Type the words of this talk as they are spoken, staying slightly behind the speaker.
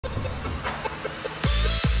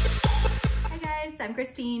I'm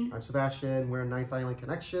Christine. I'm Sebastian. We're Ninth Island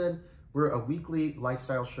Connection. We're a weekly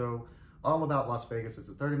lifestyle show all about Las Vegas. It's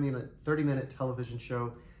a 30-minute television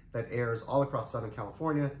show that airs all across Southern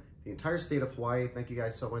California, the entire state of Hawaii. Thank you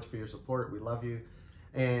guys so much for your support. We love you.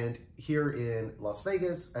 And here in Las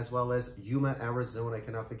Vegas, as well as Yuma, Arizona. I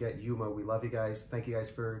cannot forget Yuma. We love you guys. Thank you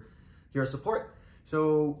guys for your support.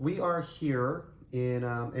 So we are here in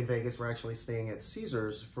Vegas. We're actually staying at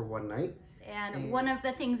Caesars for one night. And one of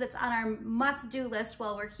the things that's on our must-do list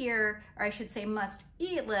while we're here, or I should say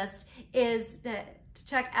must-eat list, is to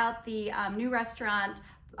check out the new restaurant,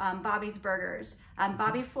 Bobby's Burgers.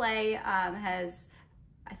 Bobby Flay has,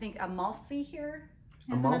 I think, Amalfi here.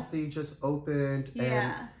 Amalfi just opened. Yeah.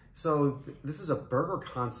 And so this is a burger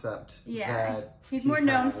concept. Yeah. That he's more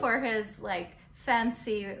known for his like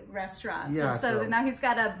fancy restaurants. Yeah. And so now he's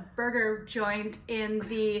got a burger joint in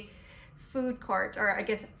the food court, or I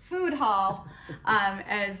guess food hall,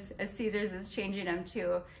 as Caesars is changing them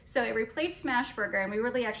to. So it replaced Smash Burger, and we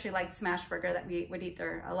really actually liked Smash Burger. That we would eat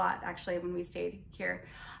there a lot actually when we stayed here.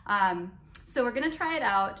 So we're gonna try it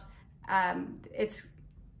out.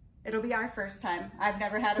 It'll be our first time. I've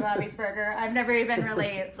never had a Bobby's Burger. I've never even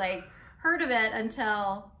really like heard of it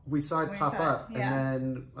until we saw it pop up. Yeah.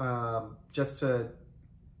 And then just to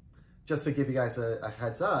give you guys a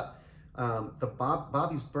heads up, the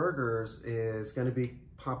Bobby's Burgers is going to be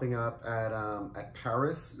popping up at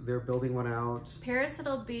Paris. They're building one out. Paris,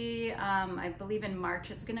 it'll be, I believe in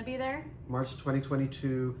March it's going to be there. March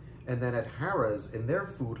 2022. And then at Harrah's, in their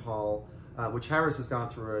food hall, which Harrah's has gone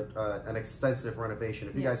through an extensive renovation.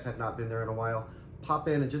 If you guys have not been there in a while, pop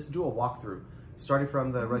in and just do a walkthrough. Starting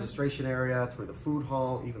from the registration area, through the food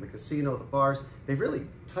hall, even the casino, the bars. They've really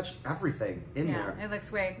touched everything in there. Yeah, it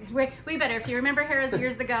looks way better. If you remember Harrah's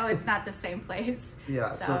years ago, it's not the same place.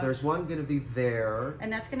 Yeah, so there's one going to be there.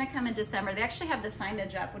 And that's going to come in December. They actually have the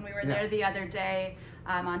signage up. When we were there the other day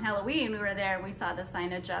on Halloween, we were there and we saw the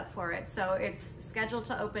signage up for it. So it's scheduled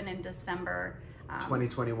to open in December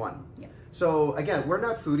 2021. Yeah. So again, we're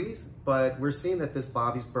not foodies, but we're seeing that this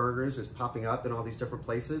Bobby's Burgers is popping up in all these different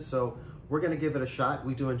places. So we're going to give it a shot.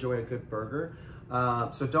 We do enjoy a good burger.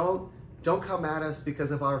 So don't come at us because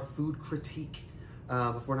of our food critique.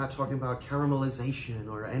 If we're not talking about caramelization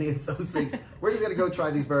or any of those things, we're just going to go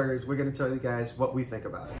try these burgers. We're going to tell you guys what we think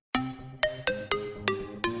about it.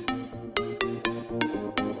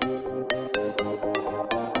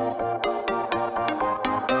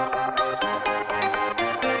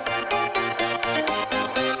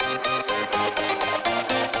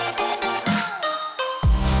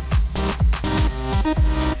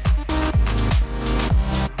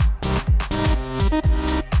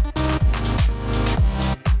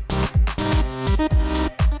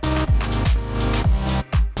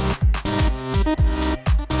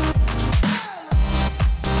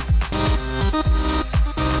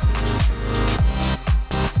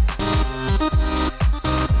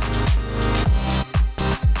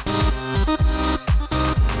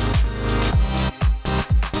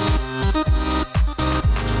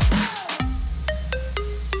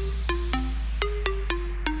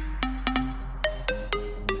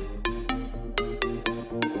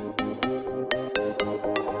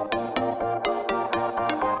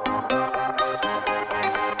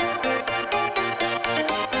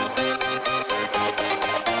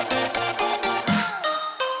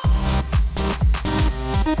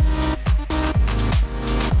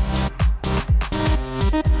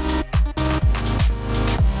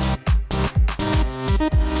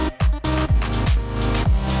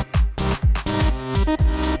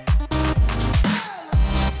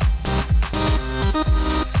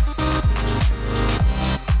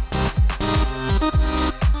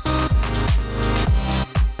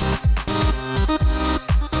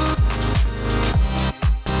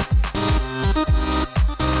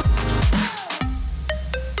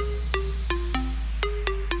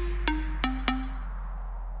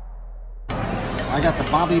 I got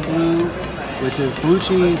the Bobby Blue, which is blue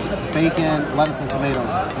cheese, bacon, lettuce, and tomatoes.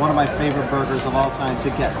 One of my favorite burgers of all time to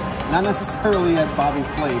get. Not necessarily at Bobby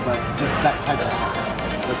Flay, but just that type of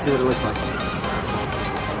burger. Let's see what it looks like.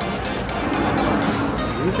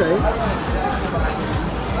 Okay.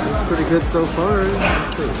 It's pretty good so far.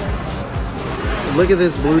 Let's see. Look at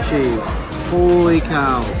this blue cheese. Holy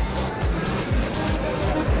cow.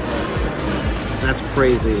 That's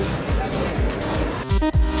crazy.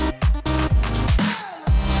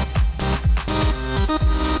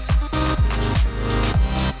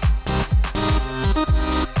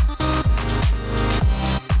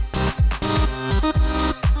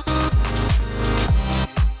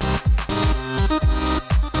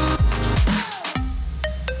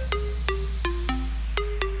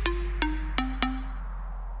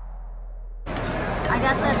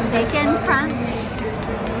 bacon crunch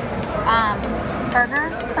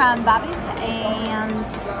burger from Bobby's, and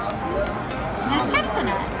there's chips in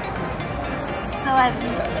it. So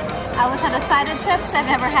I always had a side of chips. I've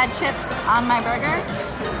never had chips on my burger.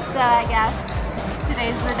 So I guess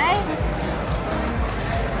today's the day.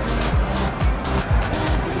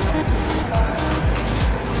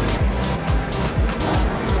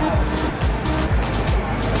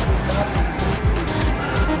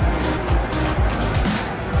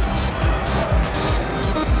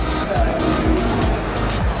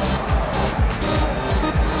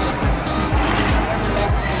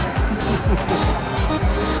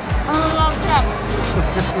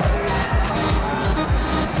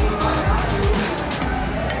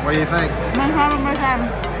 What do you think? One more time.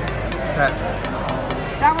 Okay.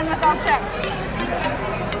 That one without chip.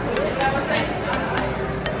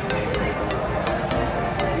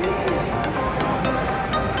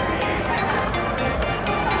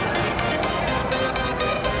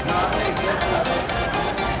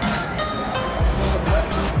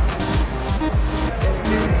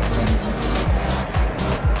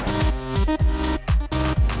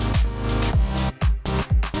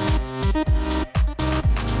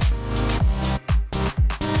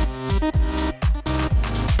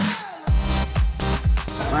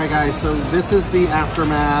 Alright guys, so this is the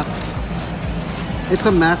aftermath. It's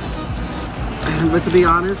a mess, but to be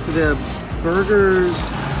honest, the burgers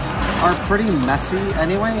are pretty messy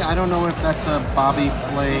anyway. I don't know if that's a Bobby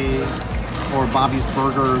Flay or Bobby's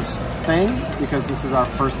Burgers thing, because this is our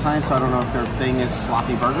first time, so I don't know if their thing is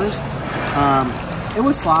sloppy burgers. It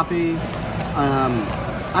was sloppy.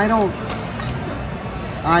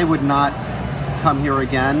 I would not come here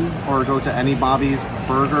again or go to any Bobby's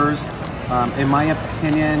Burgers. In my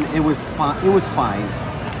opinion, it was fine. It was fine.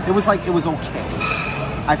 It was okay.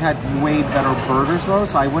 I've had way better burgers though,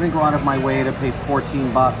 so I wouldn't go out of my way to pay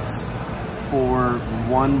 14 bucks for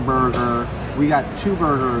one burger. We got 2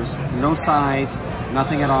 burgers, no sides,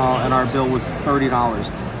 nothing at all, and our bill was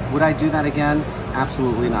 $30. Would I do that again?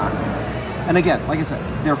 Absolutely not. And again, like I said,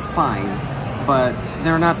 they're fine, but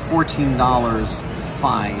they're not $14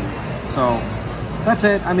 fine. So that's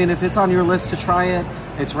it. I mean, if it's on your list to try it,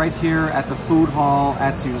 it's right here at the food hall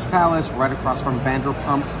at Caesar's Palace, right across from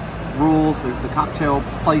Vanderpump Rules, the cocktail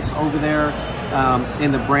place over there,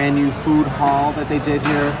 in the brand new food hall that they did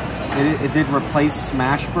here. It did replace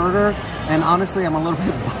Smash Burger, and honestly, I'm a little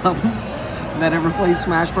bit bummed that it replaced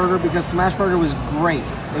Smash Burger, because Smash Burger was great.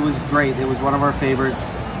 It was great. It was one of our favorites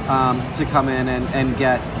to come in and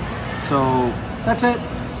get. So that's it.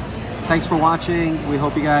 Thanks for watching. We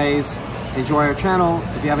hope you guys enjoy our channel.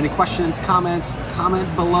 If you have any questions, comments, comment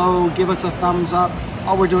below, give us a thumbs up.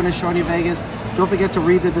 All we're doing is showing you Vegas. Don't forget to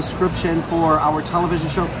read the description for our television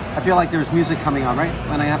show. I feel like there's music coming on, right?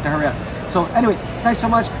 And I have to hurry up. So anyway, thanks so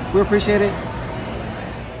much. We appreciate it.